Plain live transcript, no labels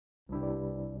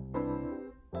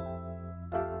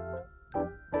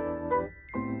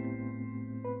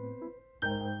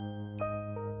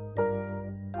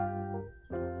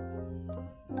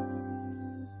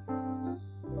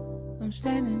I'm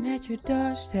standing at your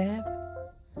doorstep,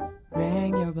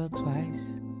 rang your bell twice,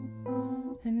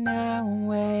 and now I'm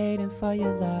waiting for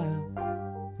your love.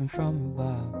 And from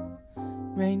above,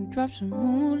 raindrops and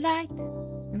moonlight,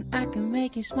 and I can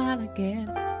make you smile again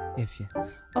if you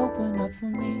open up for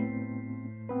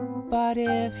me. But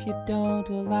if you don't,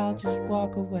 well, I'll just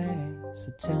walk away.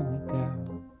 So tell me, girl,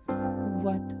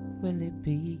 what will it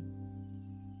be?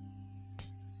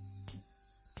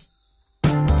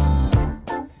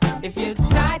 If you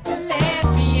decide to let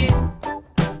me in,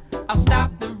 I'll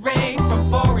stop the rain from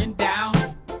pouring down.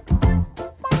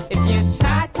 If you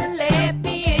decide to let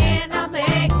me in, I'll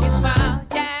make you smile,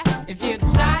 yeah. If you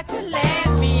decide to let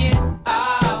me in,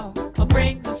 oh, I'll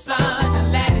bring the sun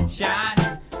and let it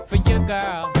shine for you,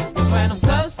 girl. Cause when I'm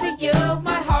close to you,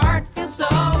 my heart feels so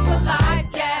alive,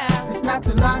 yeah. It's not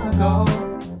too long ago,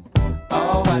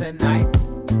 oh, what a night.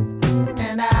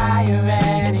 And I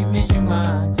already miss you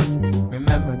much.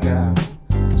 Remember, girl,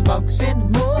 smokes in the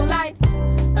moonlight.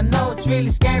 I know it's really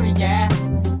scary, yeah.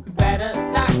 You better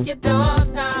lock your door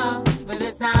now, but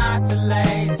it's not too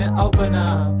late to open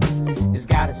up. It's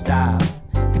gotta stop.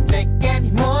 Can't take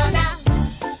any more now.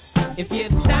 If you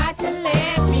decide to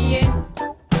let me in,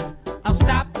 I'll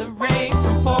stop the rain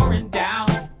from pouring down.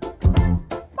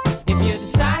 If you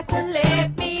decide to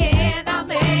let me in, I'll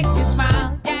make you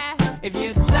smile, yeah. If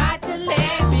you decide to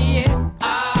let me in,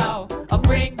 oh, I'll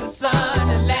bring the sun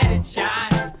and let it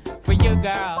shine for you,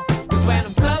 girl. Cause when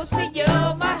I'm close to you,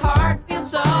 my heart feels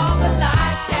so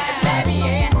alive, yeah. Let me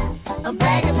in, I'm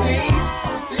begging please.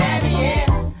 Let me in,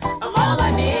 I'm on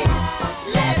my knees.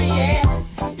 Let me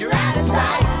in, you're out of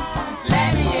sight.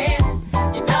 Let me in,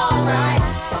 you know I'm right.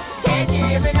 Can't you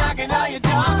hear me knocking on your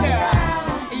door, girl?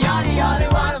 You're the only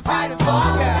one I'm fighting for,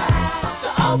 girl. So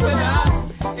open up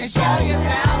and show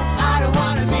yourself. I don't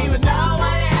wanna be with no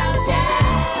one else, yeah,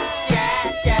 yeah,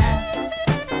 yeah.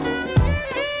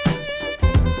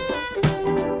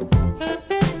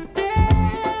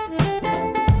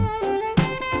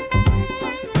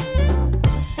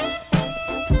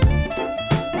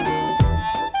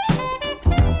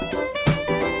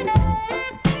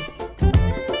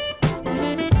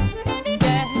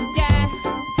 Yeah, yeah,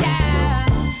 yeah.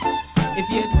 If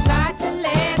you decide to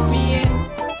let me in,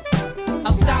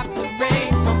 I'll stop the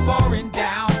rain from pouring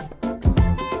down.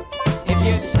 If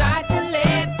you decide to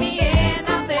let me in,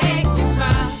 I'll make you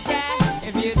smile, yeah.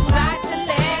 If you decide to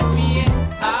let me in,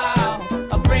 oh,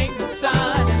 I'll bring the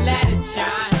sun and let it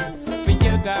shine for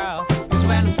you, girl. Cause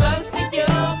when I'm close to you,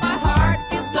 my heart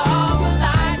feels so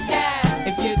alive, yeah.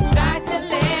 If you decide to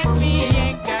let me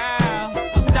in, girl,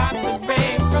 I'll stop the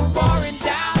rain from pouring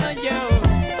down on you.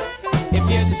 If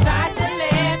you decide to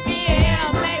let me in,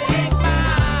 I'll make you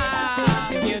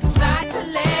smile. If you decide to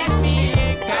let me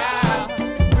in, girl,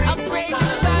 I'll bring the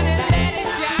sun and let it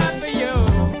shine for you.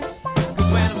 Cause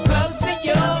when I'm close to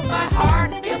you, my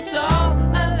heart feels so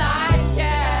alive,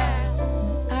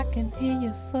 yeah. I can hear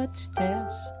your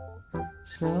footsteps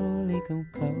slowly come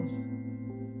close.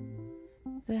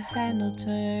 The handle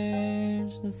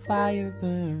turns, the fire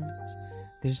burns.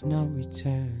 There's no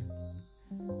return.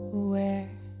 Where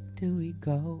do we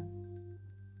go?